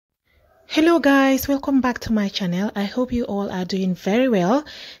Hello guys, welcome back to my channel. I hope you all are doing very well.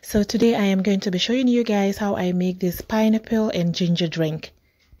 So today I am going to be showing you guys how I make this pineapple and ginger drink.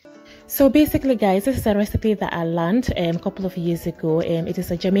 So basically guys, this is a recipe that I learned a couple of years ago. It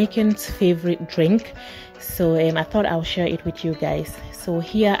is a Jamaican's favorite drink, so I thought I'll share it with you guys. So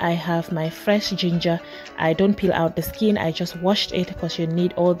here I have my fresh ginger. I don't peel out the skin, I just washed it because you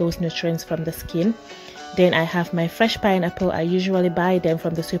need all those nutrients from the skin. Then I have my fresh pineapple. I usually buy them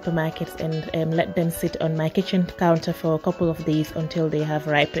from the supermarkets and let them sit on my kitchen counter for a couple of days until they have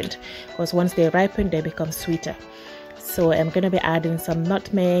ripened, because once they ripen they become sweeter. So I'm going to be adding some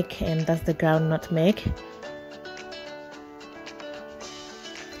nutmeg, and that's the ground nutmeg,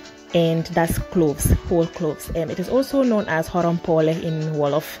 and that's cloves, whole cloves. It is also known as horompole in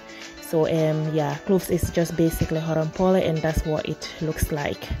Wolof. So yeah, cloves is just basically horompole, and that's what it looks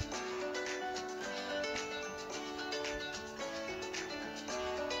like.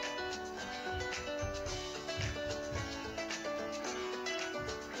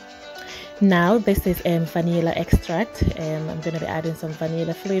 Now this is vanilla extract. I'm going to be adding some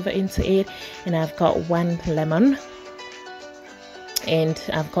vanilla flavor into it, and I've got 1 lemon, and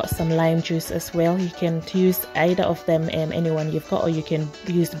I've got some lime juice as well. You can use either of them, anyone you've got, or you can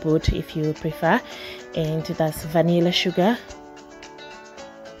use both if you prefer. And that's vanilla sugar,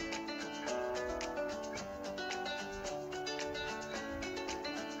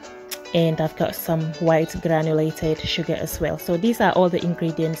 and I've got some white granulated sugar as well. So these are all the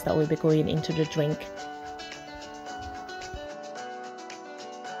ingredients that will be going into the drink.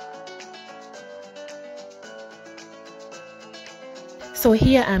 So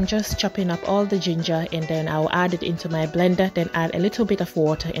here I'm just chopping up all the ginger, and then I'll add it into my blender, then add a little bit of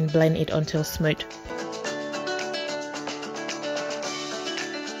water and blend it until smooth.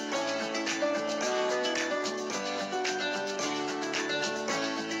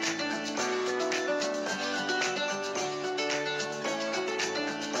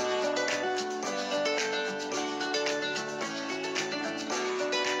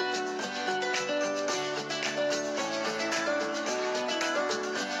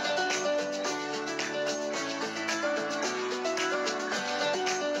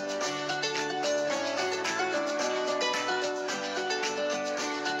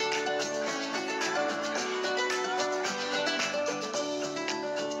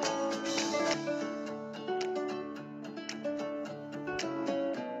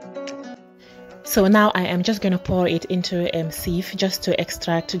 So now I am just going to pour it into a sieve just to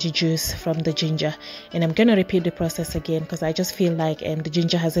extract the juice from the ginger, and I'm going to repeat the process again because I just feel like the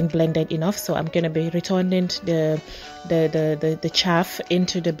ginger hasn't blended enough. So I'm going to be returning the chaff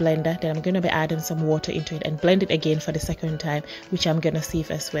into the blender, then I'm going to be adding some water into it and blend it again for the second time, which I'm going to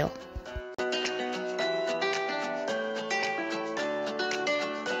sieve as well.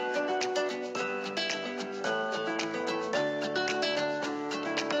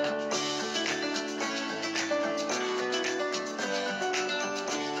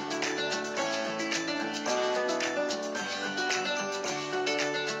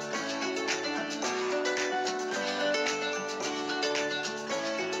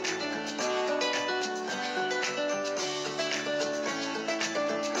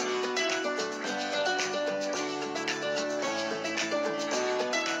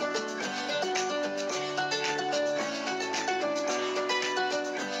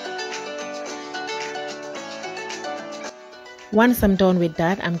 Once I'm done with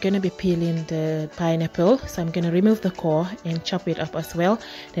that, I'm going to be peeling the pineapple. So I'm going to remove the core and chop it up as well.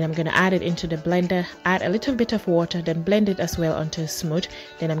 Then I'm going to add it into the blender, add a little bit of water, then blend it as well until smooth.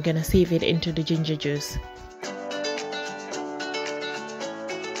 Then I'm going to sieve it into the ginger juice.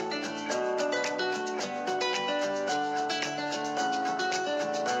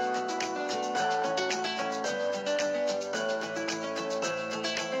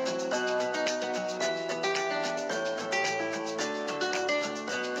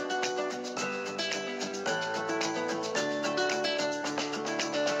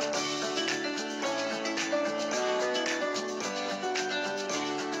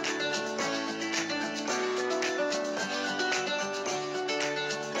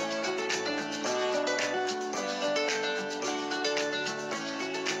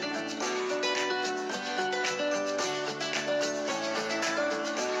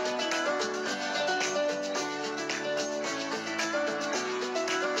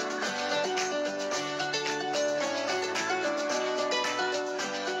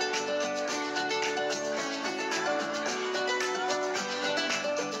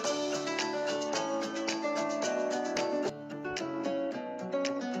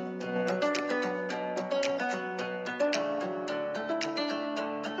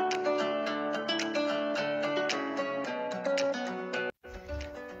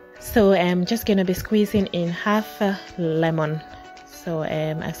 So I'm just gonna be squeezing in half a lemon. So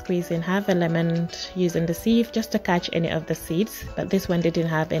I squeezed in half a lemon using the sieve just to catch any of the seeds, but this one didn't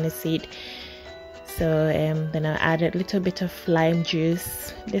have any seed. So then I added a little bit of lime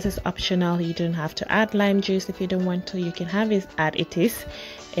juice. This is optional. You don't have to add lime juice if you don't want to. You can have it add it is.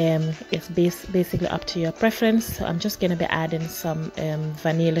 It's basically up to your preference. So I'm just gonna be adding some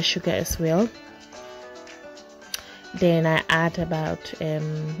vanilla sugar as well. Then I add about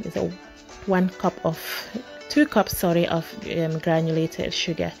 2 cups of granulated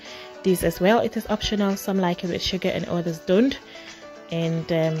sugar. This as well, it is optional. Some like it with sugar and others don't. And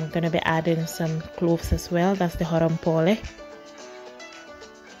I'm gonna be adding some cloves as well. That's the horompole.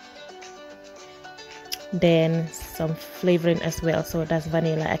 Then some flavoring as well, so that's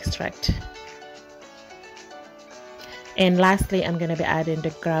vanilla extract. And lastly, I'm gonna be adding the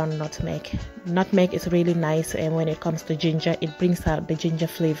ground nutmeg. Nutmeg is really nice, and when it comes to ginger, it brings out the ginger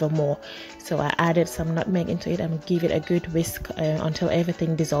flavor more. So I added some nutmeg into it and give it a good whisk until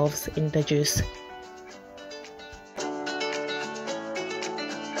everything dissolves in the juice.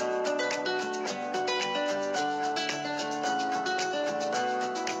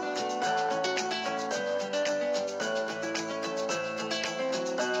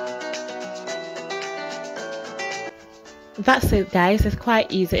 That's it, guys. It's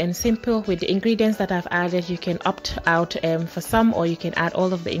quite easy and simple. With the ingredients that I've added, you can opt out for some, or you can add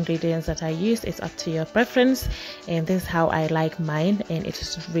all of the ingredients that I use. It's up to your preference, and this is how I like mine, and it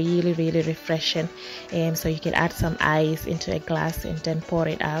is really refreshing. So you can add some ice into a glass and then pour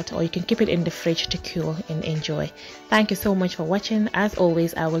it out, or you can keep it in the fridge to cool and enjoy. Thank you so much for watching. As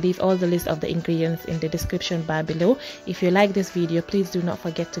always, I will leave all the list of the ingredients in the description bar below. If you like this video, please do not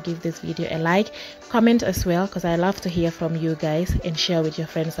forget to give this video a like, comment as well, because I love to hear from you guys, and share with your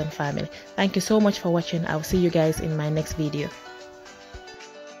friends and family. Thank you so much for watching. I'll see you guys in my next video.